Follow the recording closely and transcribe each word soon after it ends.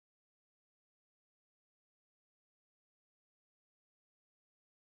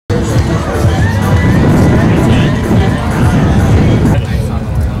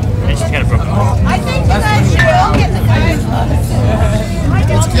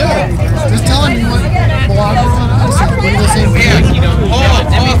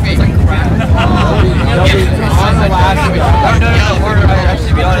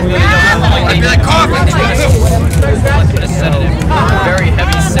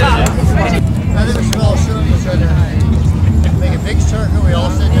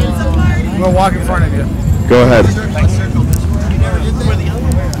Go ahead.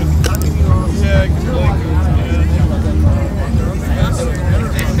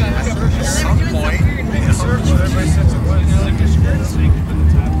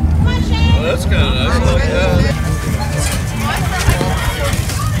 That's kind of nice.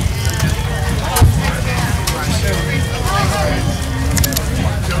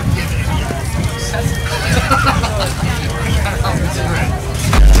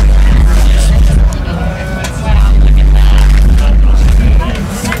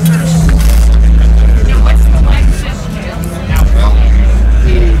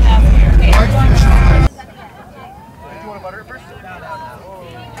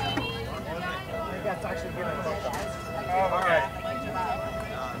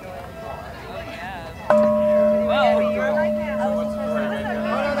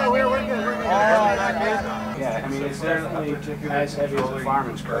 I like that. Yeah, I mean, it's definitely as heavy as a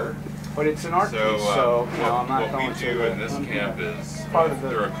fireman's carry, but it's an art piece, so you know, I'm not going to. What we do in this camp is part of the,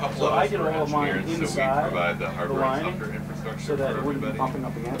 there are a couple so of I us did who are all of mine engineers, so we inside provide the the hardware and lining, software infrastructure so that for it wouldn't be everybody. bumping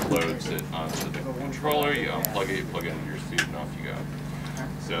up against Loads it onto the controller, you unplug it, you plug it into your suit, and off you go.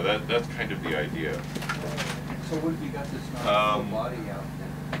 So that's kind of the idea. So what have you got this body out?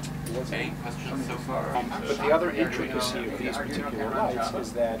 Any questions so far? But the other intricacy of these particular lights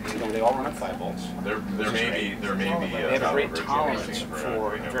is that you know they all run at 5 volts. There may be They have a great valid tolerance version for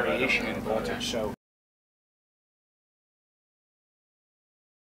for variation in voltage. So